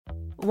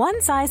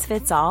One size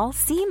fits all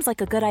seems like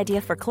a good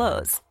idea for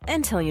clothes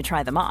until you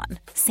try them on.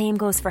 Same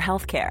goes for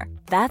healthcare.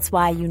 That's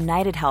why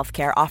United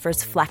Healthcare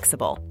offers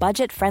flexible,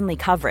 budget-friendly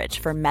coverage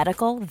for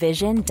medical,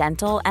 vision,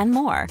 dental, and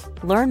more.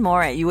 Learn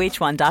more at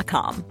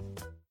uh1.com.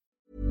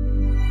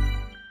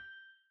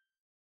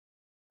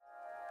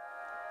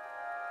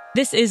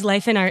 This is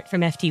Life and Art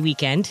from FT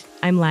Weekend.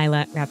 I'm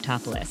Lila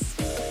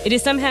Raptopoulos. It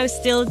is somehow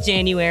still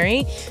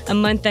January, a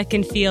month that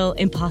can feel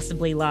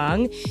impossibly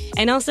long,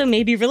 and also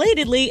maybe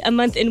relatedly, a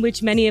month in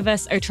which many of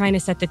us are trying to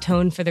set the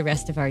tone for the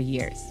rest of our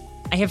years.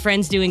 I have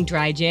friends doing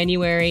dry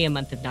January, a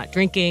month of not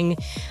drinking.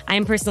 I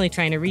am personally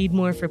trying to read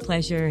more for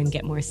pleasure and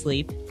get more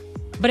sleep.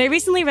 But I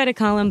recently read a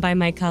column by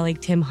my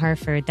colleague Tim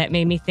Harford that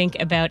made me think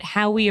about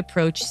how we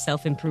approach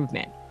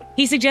self-improvement.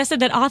 He suggested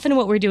that often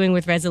what we're doing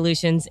with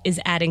resolutions is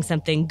adding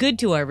something good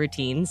to our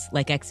routines,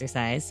 like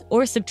exercise,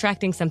 or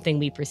subtracting something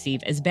we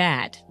perceive as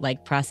bad,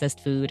 like processed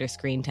food or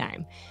screen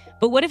time.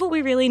 But what if what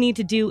we really need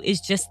to do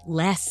is just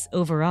less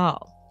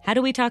overall? How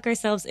do we talk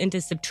ourselves into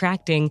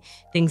subtracting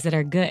things that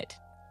are good?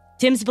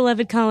 Tim's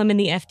beloved column in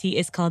the FT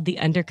is called The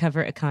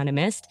Undercover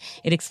Economist.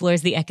 It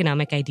explores the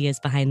economic ideas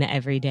behind the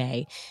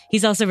everyday.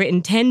 He's also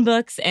written 10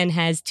 books and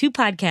has 2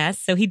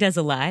 podcasts, so he does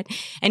a lot.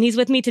 And he's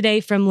with me today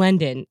from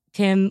London.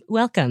 Tim,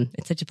 welcome.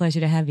 It's such a pleasure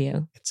to have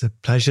you. It's a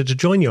pleasure to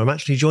join you. I'm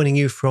actually joining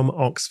you from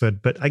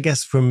Oxford, but I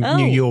guess from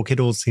New York, it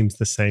all seems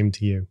the same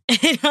to you.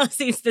 It all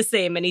seems the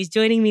same, and he's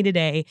joining me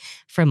today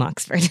from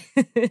Oxford.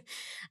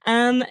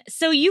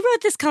 So you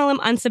wrote this column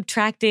on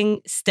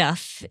subtracting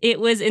stuff. It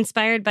was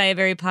inspired by a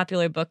very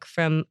popular book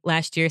from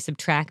last year,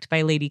 Subtract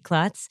by Lady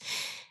Klotz.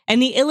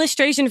 And the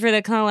illustration for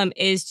the column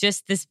is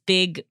just this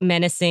big,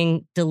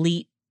 menacing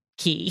delete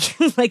key,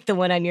 like the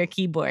one on your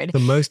keyboard. The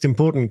most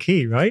important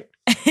key, right?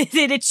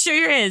 It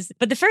sure is.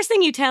 But the first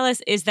thing you tell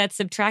us is that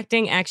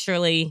subtracting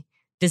actually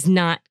does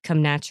not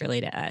come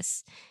naturally to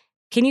us.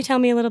 Can you tell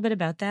me a little bit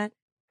about that?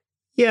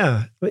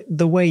 Yeah.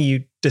 The way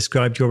you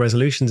described your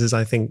resolutions is,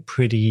 I think,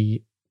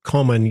 pretty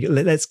common.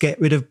 Let's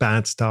get rid of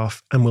bad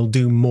stuff and we'll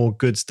do more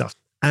good stuff.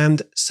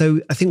 And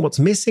so I think what's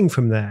missing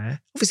from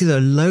there, obviously there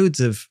are loads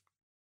of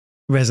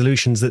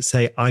resolutions that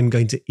say, I'm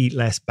going to eat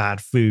less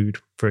bad food,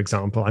 for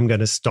example. I'm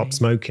going to stop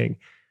smoking.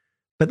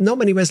 But not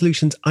many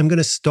resolutions, I'm going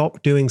to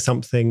stop doing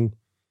something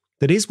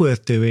that is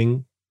worth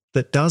doing,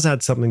 that does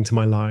add something to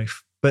my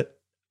life, but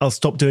I'll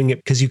stop doing it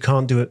because you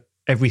can't do it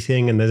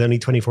everything and there's only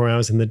 24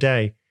 hours in the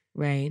day.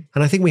 Right.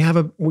 And I think we have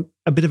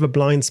a bit of a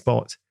blind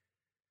spot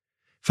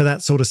for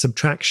that sort of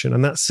subtraction.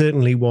 And that's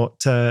certainly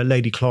what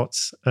Lady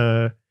Klotz,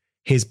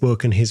 his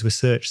book and his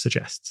research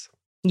suggests.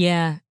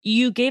 Yeah.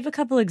 You gave a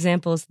couple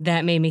examples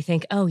that made me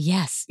think, oh,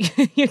 yes,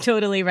 you're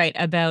totally right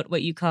about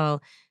what you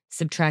call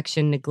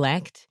subtraction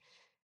neglect.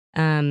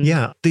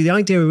 Yeah. The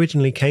idea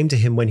originally came to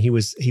him when he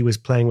was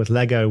playing with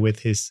Lego with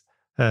his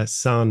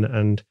son,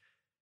 and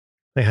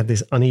they had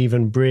this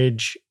uneven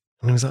bridge.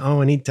 And he was like,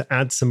 oh, I need to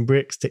add some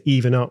bricks to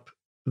even up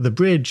the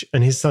bridge.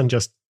 And his son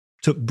just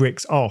took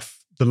bricks off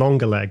the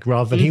longer leg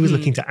rather than he was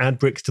looking to add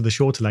bricks to the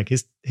shorter leg.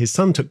 His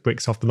son took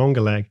bricks off the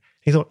longer leg.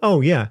 He thought, oh,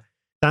 yeah,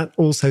 that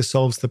also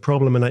solves the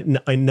problem. And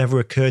I never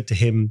occurred to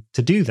him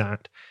to do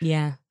that.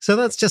 Yeah. So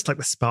that's just like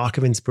the spark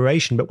of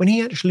inspiration. But when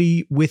he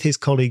actually, with his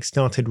colleagues,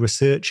 started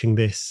researching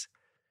this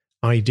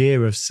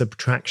idea of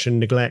subtraction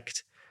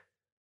neglect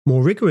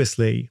more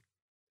rigorously,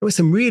 there were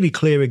some really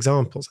clear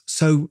examples.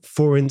 So,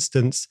 for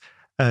instance,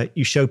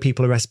 you show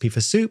people a recipe for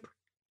soup,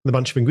 with a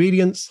bunch of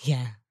ingredients.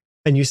 Yeah.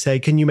 And you say,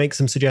 can you make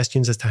some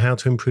suggestions as to how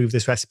to improve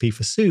this recipe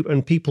for soup?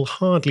 And people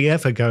hardly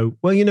ever go,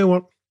 well, you know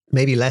what?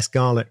 Maybe less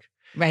garlic.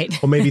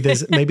 Right. Or maybe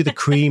the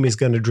cream is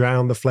going to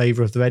drown the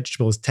flavor of the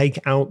vegetables. Take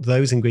out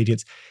those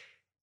ingredients.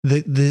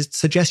 The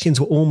suggestions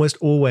were almost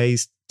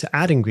always to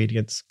add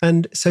ingredients.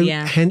 And so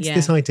hence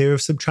this idea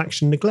of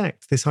subtraction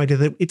neglect, this idea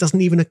that it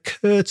doesn't even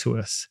occur to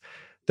us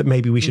that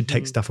maybe we should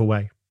take stuff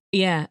away.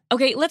 Yeah.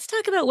 Okay, let's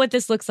talk about what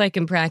this looks like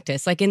in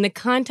practice. Like in the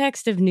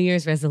context of New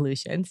Year's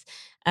resolutions,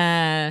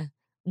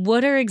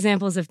 what are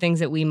examples of things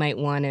that we might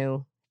want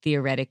to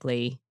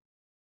theoretically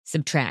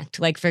subtract?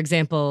 Like, for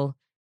example,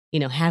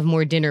 have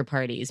more dinner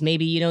parties.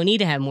 Maybe you don't need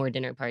to have more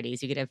dinner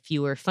parties. You could have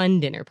fewer fun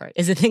dinner parties.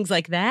 Is it things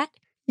like that?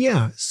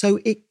 Yeah. So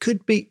it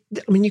could be,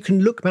 you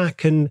can look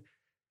back and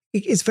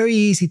it's very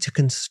easy to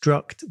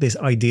construct this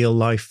ideal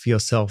life for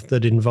yourself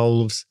that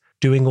involves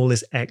doing all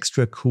this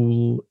extra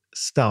cool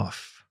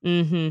stuff.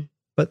 Mm-hmm.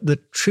 But the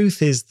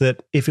truth is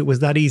that if it was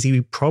that easy,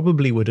 we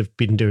probably would have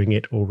been doing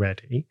it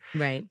already.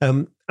 Right.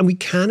 And we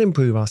can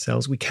improve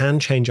ourselves. We can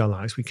change our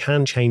lives. We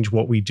can change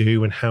what we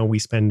do and how we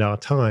spend our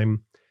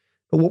time.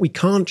 But what we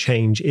can't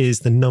change is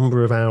the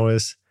number of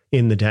hours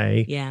in the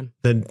day,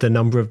 the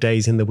number of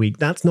days in the week.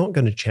 That's not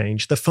going to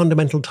change. The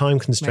fundamental time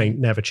constraint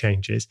never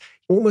changes.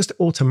 Almost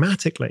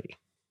automatically,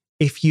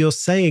 if you're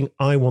saying,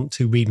 I want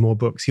to read more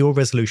books, your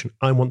resolution,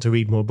 I want to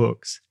read more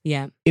books,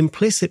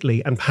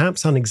 implicitly and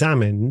perhaps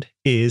unexamined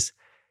is,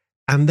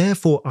 and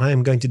therefore I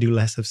am going to do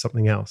less of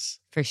something else.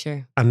 For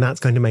sure. And that's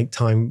going to make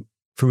time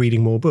for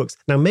reading more books.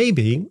 Now,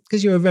 maybe,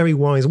 because you're a very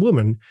wise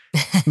woman,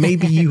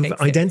 maybe you've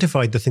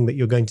identified the thing that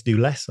you're going to do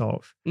less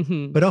of.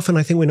 Mm-hmm. But often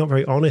I think we're not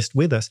very honest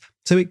with us.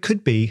 So it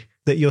could be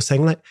that you're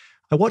saying, like,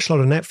 I watch a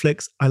lot of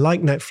Netflix, I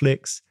like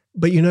Netflix,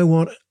 but you know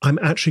what? I'm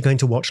actually going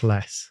to watch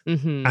less.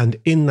 Mm-hmm. And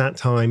in that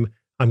time,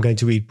 I'm going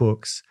to read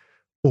books.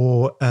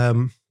 Or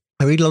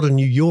I read a lot of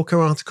New Yorker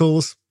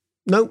articles.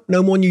 No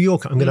more New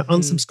Yorker. I'm going to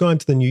unsubscribe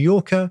to the New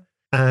Yorker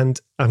and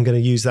I'm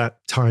going to use that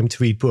time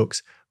to read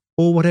books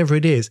or whatever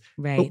it is.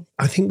 Right.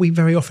 But I think we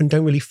very often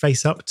don't really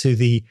face up to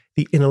the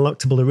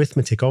ineluctable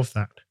arithmetic of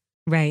that.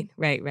 Right.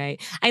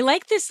 I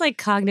like this like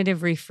cognitive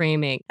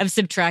reframing of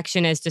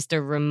subtraction as just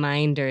a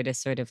reminder to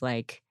sort of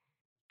like,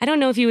 I don't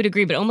know if you would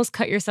agree, but almost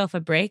cut yourself a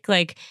break.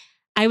 Like,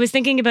 I was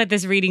thinking about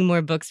this reading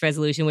more books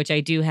resolution, which I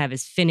do have,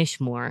 is finish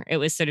more. It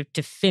was sort of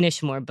to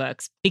finish more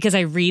books because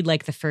I read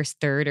like the first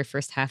third or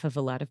first half of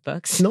a lot of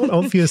books. It's not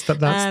obvious that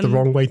that's the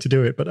wrong way to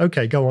do it, but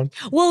okay, go on.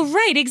 Well,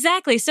 right,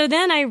 exactly. So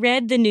then I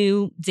read the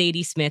new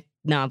Zadie Smith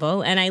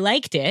novel and I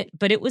liked it,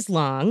 but it was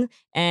long.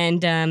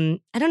 And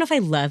I don't know if I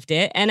loved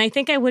it. And I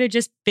think I would have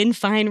just been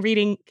fine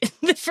reading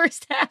the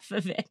first half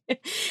of it.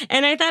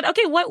 And I thought,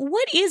 okay,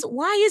 why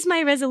is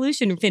my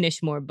resolution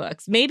finish more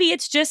books? Maybe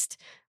it's just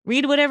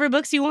read whatever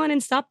books you want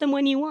and stop them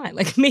when you want.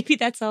 Like maybe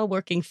that's all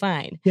working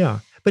fine.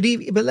 Yeah. But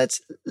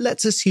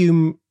let's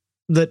assume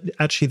that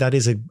actually that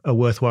is a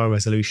worthwhile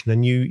resolution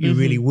and you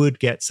really would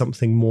get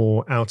something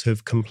more out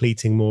of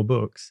completing more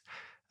books.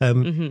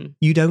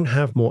 You don't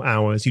have more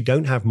hours, you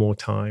don't have more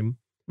time.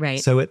 Right.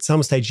 So at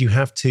some stage you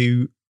have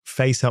to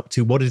face up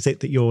to what is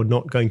it that you're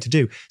not going to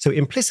do. So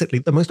implicitly,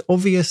 the most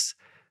obvious,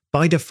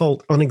 by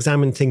default,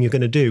 unexamined thing you're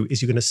going to do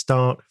is you're going to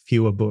start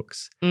fewer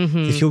books.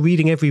 If you're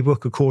reading every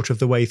book a quarter of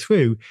the way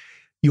through,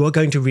 you are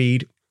going to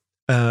read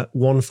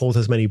 1/4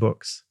 as many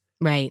books.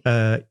 Right.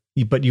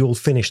 But you'll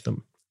finish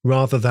them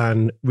rather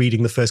than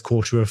reading the first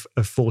quarter of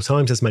 4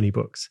 times as many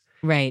books.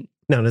 Right.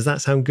 Now, does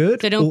that sound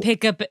good? So don't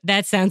pick up,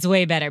 that sounds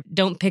way better.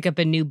 Don't pick up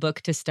a new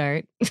book to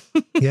start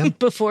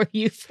before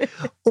you,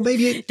 or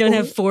maybe don't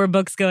have 4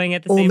 books going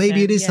at the same time. Or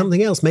maybe it is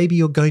something else. Maybe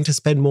you're going to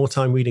spend more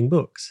time reading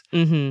books,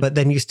 but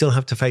then you still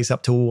have to face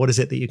up to what is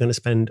it that you're going to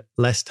spend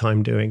less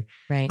time doing.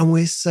 Right. And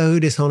we're so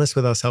dishonest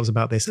with ourselves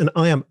about this. And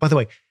I am, by the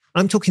way,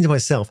 I'm talking to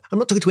myself. I'm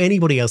not talking to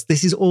anybody else.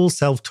 This is all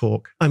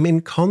self-talk. I'm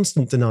in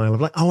constant denial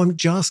of like, oh, I'm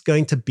just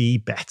going to be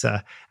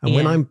better. And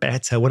when I'm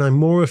better, when I'm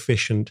more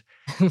efficient,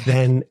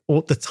 then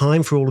the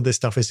time for all of this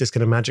stuff is just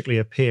going to magically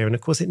appear. And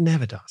of course, it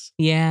never does.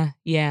 Yeah.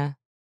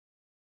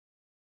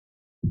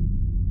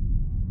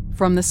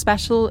 From the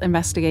Special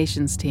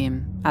Investigations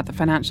Team at the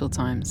Financial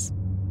Times,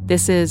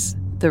 this is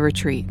The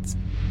Retreat.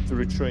 The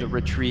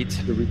Retreat.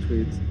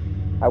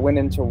 I went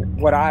into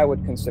what I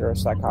would consider a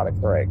psychotic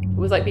break. It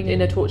was like being in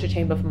a torture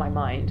chamber for my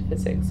mind for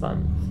 6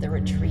 months. The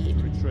retreat.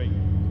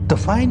 The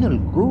final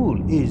goal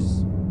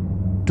is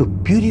to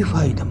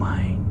purify the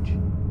mind.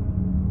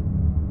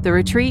 The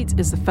Retreat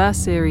is the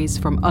first series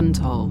from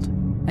Untold,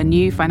 a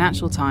new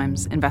Financial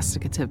Times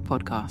investigative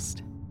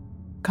podcast.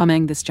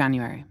 Coming this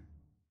January.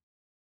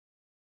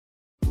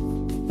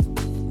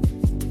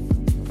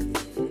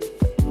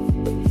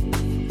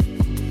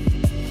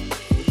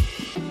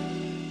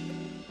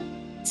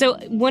 So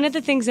one of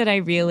the things that I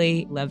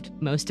really loved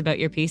most about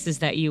your piece is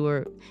that you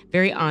were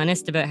very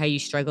honest about how you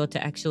struggled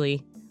to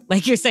actually,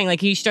 like you're saying,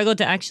 like you struggled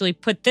to actually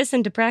put this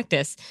into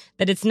practice,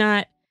 that it's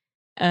not,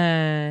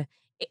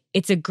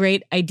 it's a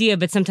great idea,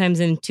 but sometimes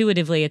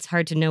intuitively it's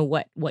hard to know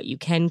what you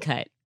can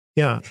cut.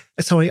 Yeah.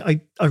 So I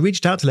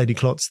reached out to Lady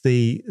Klotz,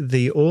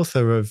 the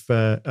author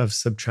of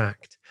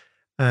Subtract,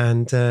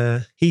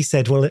 and he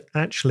said, well,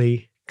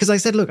 actually, because I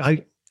said, look,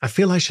 I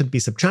feel I should be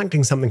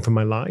subtracting something from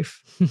my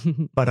life,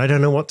 but I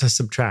don't know what to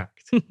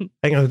subtract.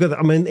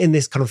 I'm in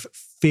this kind of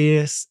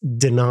fierce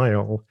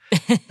denial.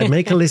 I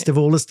make a list of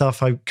all the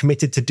stuff I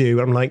committed to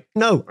do. I'm like,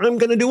 no, I'm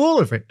going to do all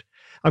of it.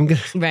 I'm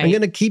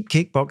going to keep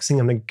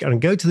kickboxing. I'm going to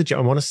go to the gym.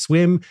 I want to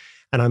swim,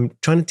 and I'm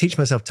trying to teach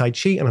myself Tai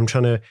Chi, and I'm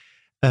trying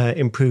to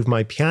improve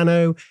my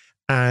piano.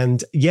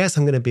 And yes,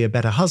 I'm going to be a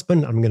better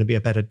husband. I'm going to be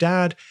a better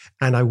dad.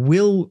 And I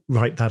will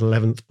write that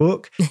 11th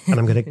book. And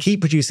I'm going to keep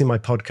producing my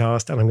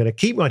podcast. And I'm going to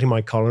keep writing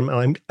my column.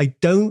 And I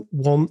don't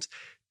want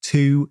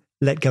to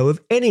let go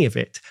of any of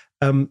it.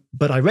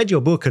 But I read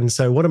your book. And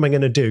so what am I going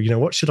to do?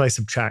 What should I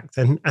subtract?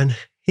 And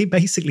he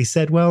basically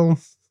said, well,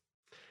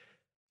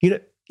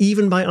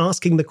 even by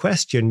asking the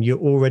question, you're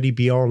already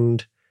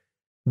beyond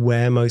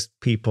where most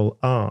people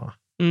are.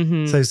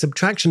 Mm-hmm. So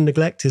subtraction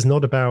neglect is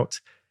not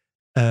about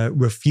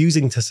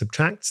refusing to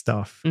subtract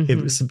stuff.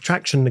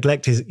 Subtraction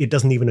neglect is it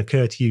doesn't even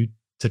occur to you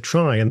to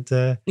try. And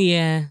I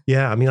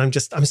mean, I'm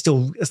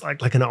still it's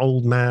like an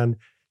old man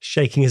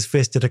shaking his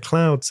fist at a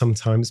cloud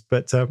sometimes.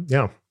 But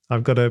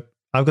I've got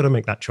to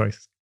make that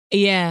choice.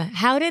 Yeah.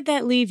 How did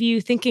that leave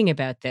you thinking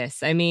about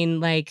this? I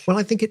mean, well,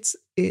 I think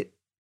it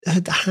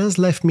has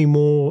left me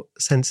more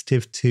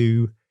sensitive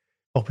to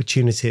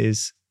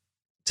opportunities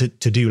to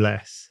do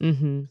less.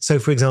 Mm-hmm. So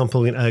for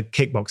example,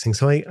 kickboxing.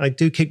 So I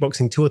do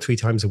kickboxing 2 or 3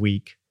 times a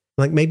week.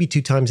 Like maybe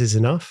 2 times is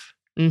enough.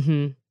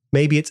 Mm-hmm.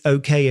 Maybe it's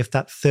okay if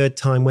that 3rd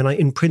time when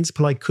in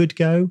principle I could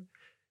go,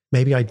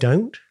 maybe I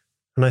don't,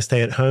 and I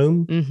stay at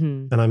home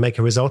and I make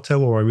a risotto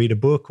or I read a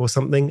book or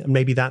something, and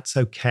maybe that's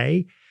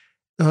okay.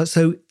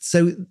 So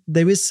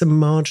there is some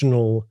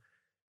marginal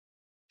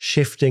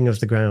shifting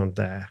of the ground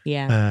there.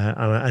 Yeah.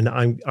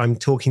 And I'm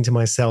talking to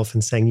myself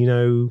and saying,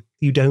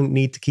 you don't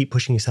need to keep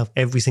pushing yourself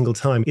every single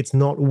time. It's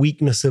not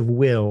weakness of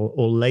will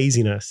or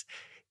laziness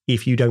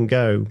if you don't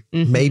go.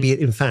 Maybe it,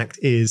 in fact,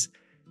 is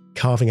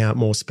carving out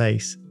more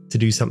space to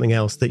do something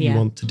else that you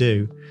want to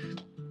do.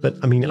 But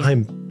I mean,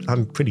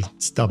 I'm pretty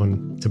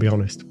stubborn, to be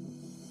honest.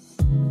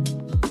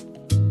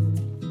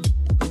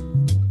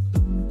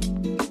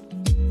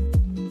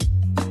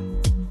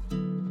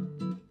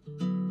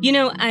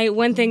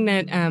 One thing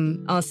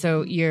that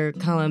also your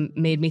column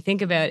made me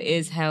think about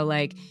is how,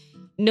 like,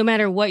 no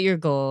matter what your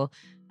goal,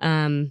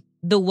 the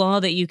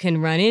wall that you can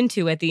run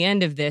into at the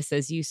end of this,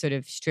 as you sort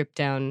of strip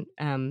down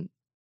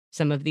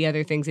some of the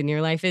other things in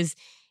your life,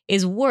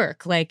 is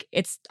work. Like,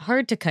 it's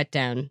hard to cut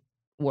down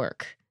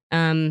work.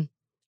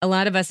 A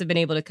lot of us have been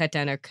able to cut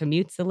down our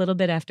commutes a little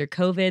bit after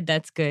COVID.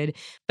 That's good.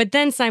 But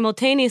then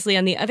simultaneously,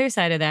 on the other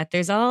side of that,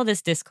 there's all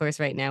this discourse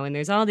right now, and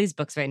there's all these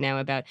books right now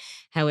about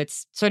how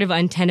it's sort of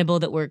untenable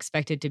that we're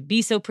expected to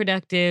be so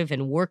productive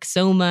and work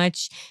so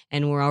much,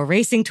 and we're all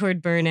racing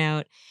toward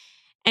burnout.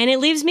 And it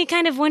leaves me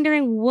kind of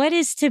wondering what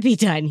is to be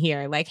done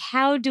here. Like,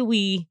 how do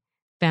we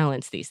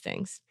balance these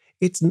things?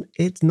 It's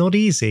not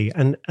easy.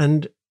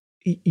 And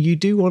you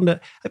do wonder.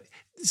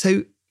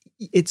 So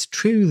it's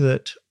true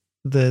that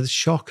the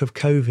shock of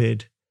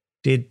COVID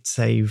did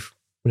save,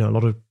 a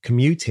lot of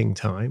commuting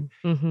time.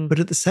 But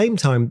at the same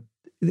time,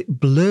 it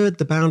blurred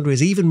the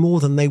boundaries even more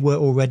than they were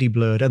already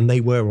blurred. And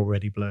they were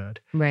already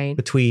blurred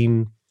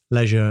between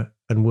leisure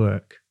and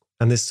work.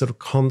 And this sort of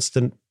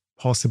constant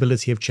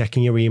possibility of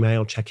checking your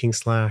email, checking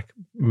Slack,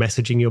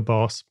 messaging your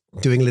boss,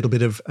 doing a little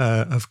bit of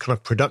kind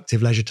of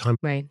productive leisure time.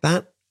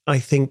 That, I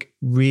think,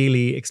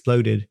 really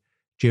exploded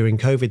during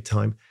COVID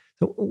time.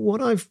 So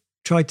what I've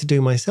tried to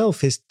do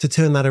myself is to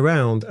turn that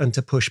around and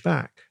to push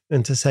back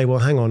and to say, well,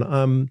 hang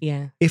on,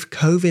 if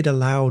COVID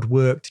allowed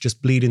work to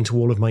just bleed into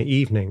all of my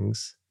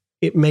evenings,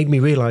 it made me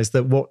realize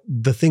that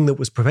the thing that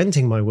was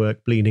preventing my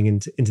work bleeding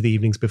into the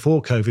evenings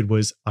before COVID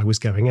was I was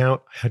going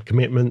out, I had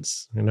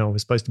commitments, I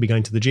was supposed to be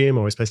going to the gym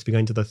or I was supposed to be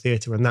going to the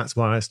theatre, and that's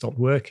why I stopped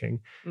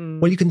working.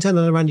 Well, you can turn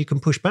that around, you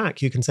can push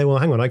back. You can say, well,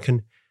 hang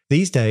on,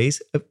 these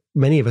days,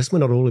 many of us, we're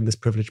not all in this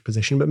privileged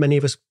position, but many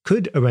of us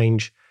could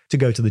arrange to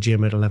go to the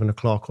gym at 11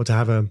 o'clock or to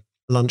have a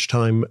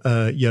lunchtime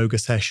yoga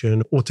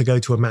session or to go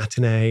to a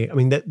matinee. I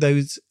mean,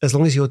 those, as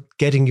long as you're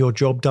getting your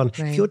job done.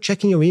 If you're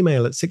checking your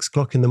email at 6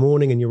 o'clock in the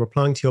morning and you're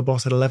replying to your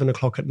boss at 11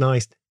 o'clock at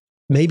night,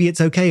 maybe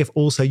it's okay if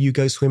also you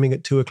go swimming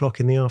at 2 o'clock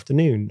in the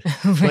afternoon.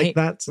 Like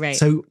that's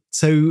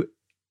so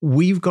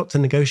we've got to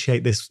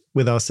negotiate this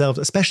with ourselves,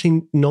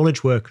 especially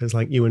knowledge workers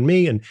like you and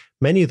me and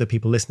many of the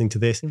people listening to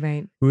this.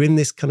 We're in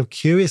this kind of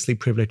curiously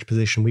privileged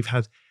position. We've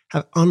have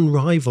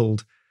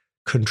unrivaled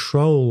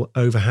control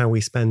over how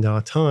we spend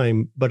our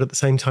time, but at the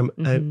same time,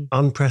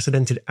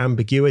 unprecedented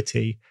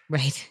ambiguity,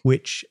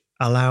 which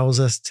allows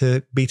us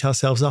to beat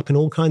ourselves up in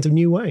all kinds of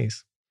new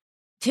ways.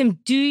 Tim,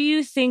 do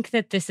you think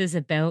that this is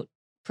about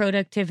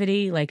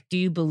productivity? Like, do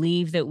you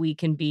believe that we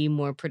can be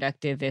more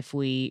productive if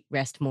we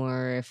rest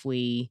more, if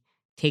we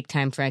take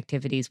time for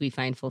activities we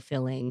find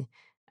fulfilling,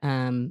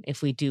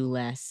 if we do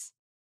less?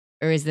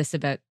 Or is this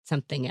about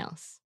something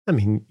else? I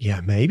mean, yeah,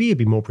 maybe you'd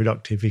be more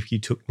productive if you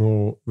took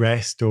more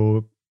rest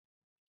or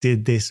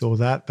did this or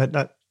that, but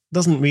that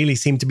doesn't really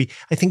seem to be.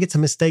 I think it's a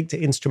mistake to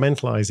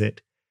instrumentalize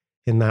it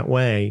in that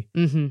way.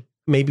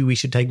 Maybe we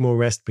should take more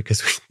rest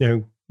because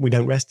we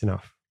don't rest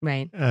enough,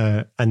 and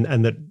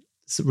that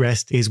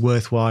rest is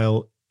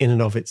worthwhile in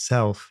and of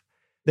itself.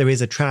 There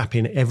is a trap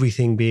in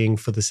everything being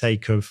for the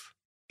sake of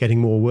getting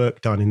more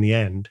work done in the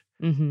end.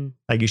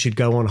 Like you should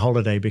go on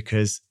holiday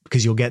because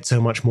you'll get so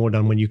much more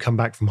done when you come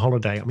back from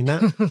holiday. I mean,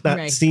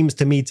 that seems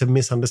to me to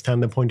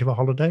misunderstand the point of a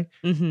holiday.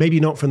 Maybe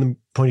not from the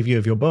point of view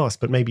of your boss,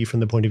 but maybe from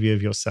the point of view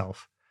of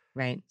yourself.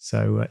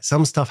 So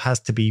some stuff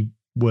has to be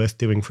worth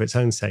doing for its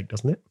own sake,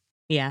 doesn't it?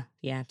 Yeah,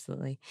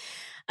 absolutely.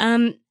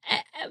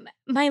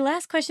 My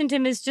last question,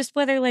 Tim, is just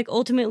whether, like,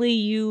 ultimately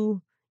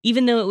you,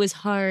 even though it was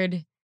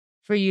hard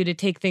for you to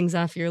take things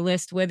off your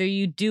list, whether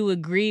you do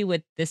agree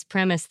with this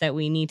premise that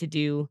we need to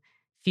do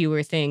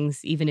fewer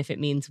things, even if it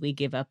means we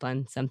give up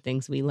on some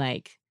things we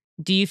like.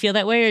 Do you feel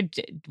that way, or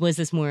was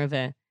this more of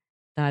a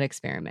thought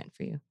experiment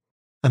for you?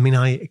 I mean,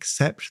 I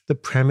accept the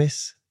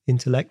premise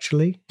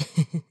intellectually,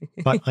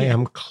 but I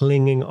am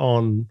clinging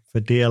on for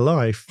dear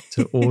life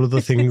to all of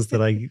the things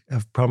that I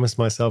have promised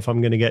myself I'm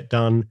going to get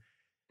done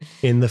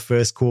in the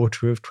first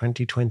quarter of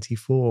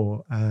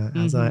 2024.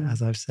 As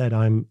I've said,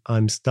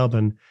 I'm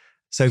stubborn.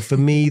 So for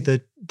me,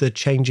 the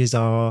changes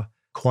are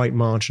quite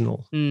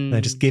marginal.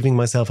 They're just giving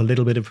myself a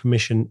little bit of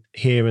permission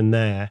here and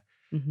there.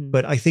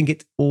 But I think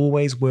it's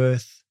always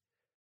worth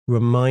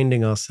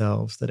reminding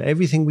ourselves that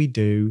everything we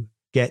do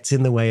gets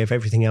in the way of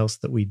everything else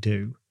that we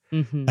do.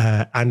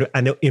 And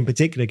in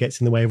particular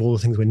gets in the way of all the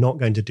things we're not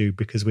going to do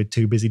because we're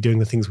too busy doing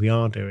the things we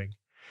are doing.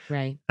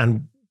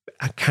 And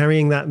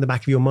carrying that in the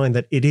back of your mind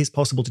that it is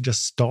possible to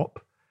just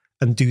stop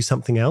and do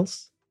something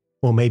else,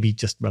 or maybe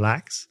just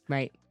relax,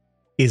 Right.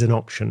 is an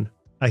option.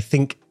 I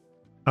think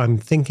I'm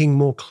thinking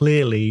more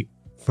clearly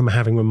from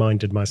having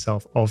reminded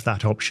myself of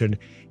that option,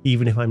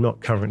 even if I'm not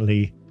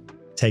currently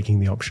taking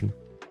the option.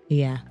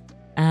 Yeah.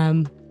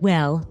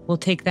 Well, we'll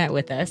take that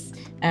with us.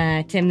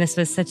 Tim, this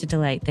was such a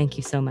delight. Thank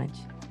you so much.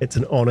 It's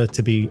an honor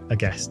to be a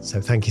guest, so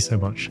thank you so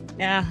much.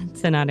 Yeah,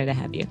 it's an honor to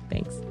have you.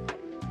 Thanks.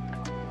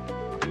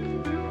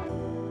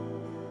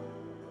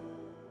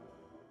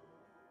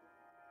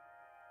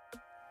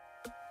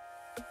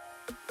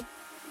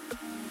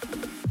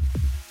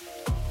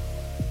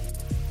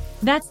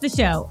 That's the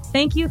show.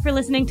 Thank you for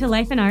listening to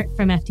Life and Art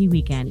from FT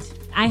Weekend.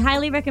 I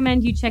highly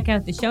recommend you check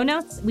out the show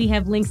notes. We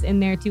have links in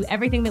there to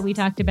everything that we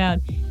talked about.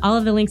 All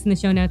of the links in the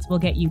show notes will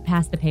get you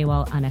past the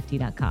paywall on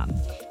FT.com.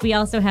 We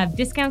also have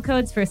discount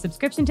codes for a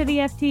subscription to the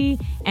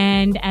FT,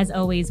 and as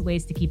always,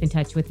 ways to keep in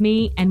touch with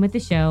me and with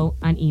the show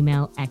on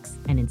email, X,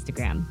 and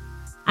Instagram.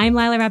 I'm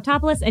Lila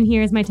Raptopoulos, and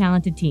here is my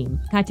talented team.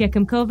 Katya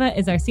Kumkova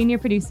is our senior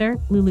producer.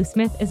 Lulu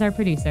Smith is our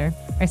producer.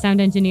 Our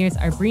sound engineers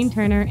are Breen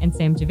Turner and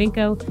Sam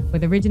Javinko,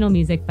 with original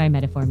music by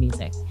Metaphor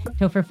Music.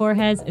 Topher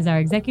Forhez is our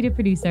executive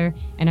producer,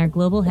 and our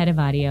global head of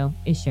audio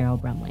is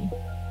Cheryl Brumley.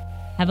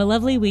 Have a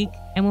lovely week,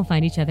 and we'll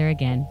find each other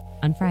again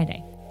on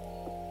Friday.